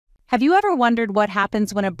Have you ever wondered what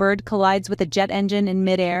happens when a bird collides with a jet engine in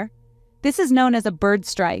midair? This is known as a bird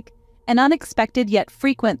strike, an unexpected yet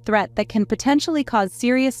frequent threat that can potentially cause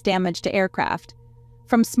serious damage to aircraft.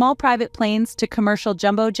 From small private planes to commercial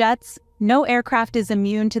jumbo jets, no aircraft is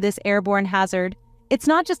immune to this airborne hazard. It's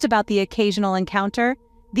not just about the occasional encounter.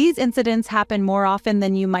 These incidents happen more often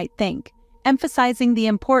than you might think, emphasizing the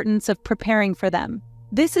importance of preparing for them.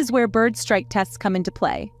 This is where bird strike tests come into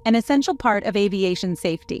play, an essential part of aviation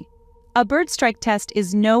safety. A bird strike test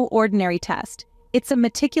is no ordinary test. It's a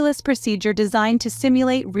meticulous procedure designed to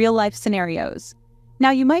simulate real-life scenarios.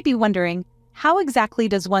 Now you might be wondering, how exactly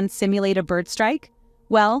does one simulate a bird strike?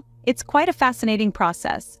 Well, it's quite a fascinating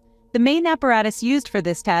process. The main apparatus used for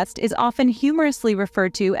this test is often humorously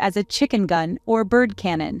referred to as a chicken gun or bird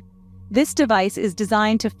cannon. This device is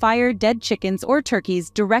designed to fire dead chickens or turkeys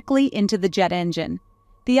directly into the jet engine.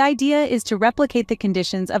 The idea is to replicate the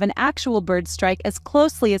conditions of an actual bird strike as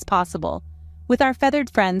closely as possible, with our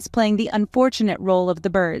feathered friends playing the unfortunate role of the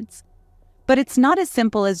birds. But it's not as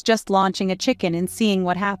simple as just launching a chicken and seeing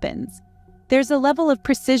what happens. There's a level of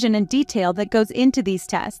precision and detail that goes into these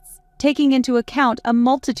tests, taking into account a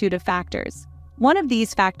multitude of factors. One of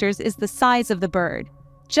these factors is the size of the bird.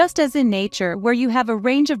 Just as in nature, where you have a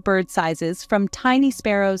range of bird sizes from tiny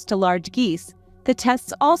sparrows to large geese, the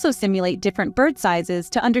tests also simulate different bird sizes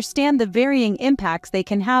to understand the varying impacts they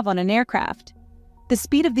can have on an aircraft. The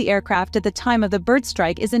speed of the aircraft at the time of the bird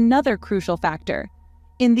strike is another crucial factor.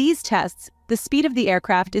 In these tests, the speed of the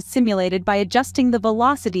aircraft is simulated by adjusting the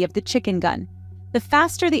velocity of the chicken gun. The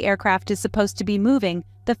faster the aircraft is supposed to be moving,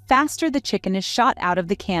 the faster the chicken is shot out of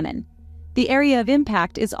the cannon. The area of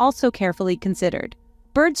impact is also carefully considered.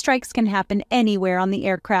 Bird strikes can happen anywhere on the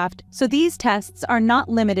aircraft, so these tests are not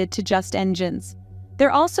limited to just engines.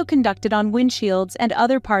 They're also conducted on windshields and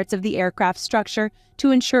other parts of the aircraft structure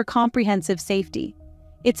to ensure comprehensive safety.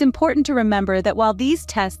 It's important to remember that while these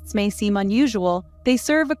tests may seem unusual, they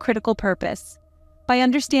serve a critical purpose. By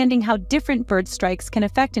understanding how different bird strikes can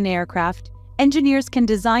affect an aircraft, engineers can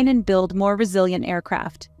design and build more resilient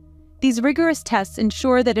aircraft. These rigorous tests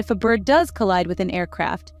ensure that if a bird does collide with an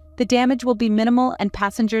aircraft, the damage will be minimal and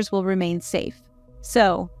passengers will remain safe.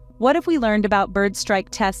 So, what have we learned about bird strike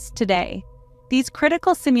tests today? These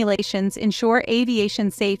critical simulations ensure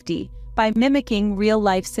aviation safety by mimicking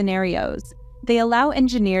real-life scenarios. They allow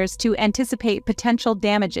engineers to anticipate potential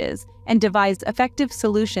damages and devise effective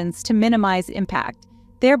solutions to minimize impact,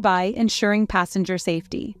 thereby ensuring passenger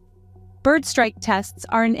safety. Bird strike tests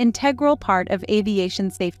are an integral part of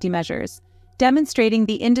aviation safety measures, demonstrating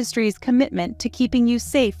the industry's commitment to keeping you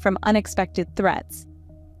safe from unexpected threats.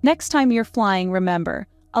 Next time you're flying, remember,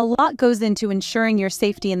 a lot goes into ensuring your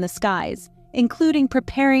safety in the skies, including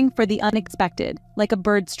preparing for the unexpected, like a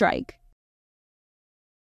bird strike.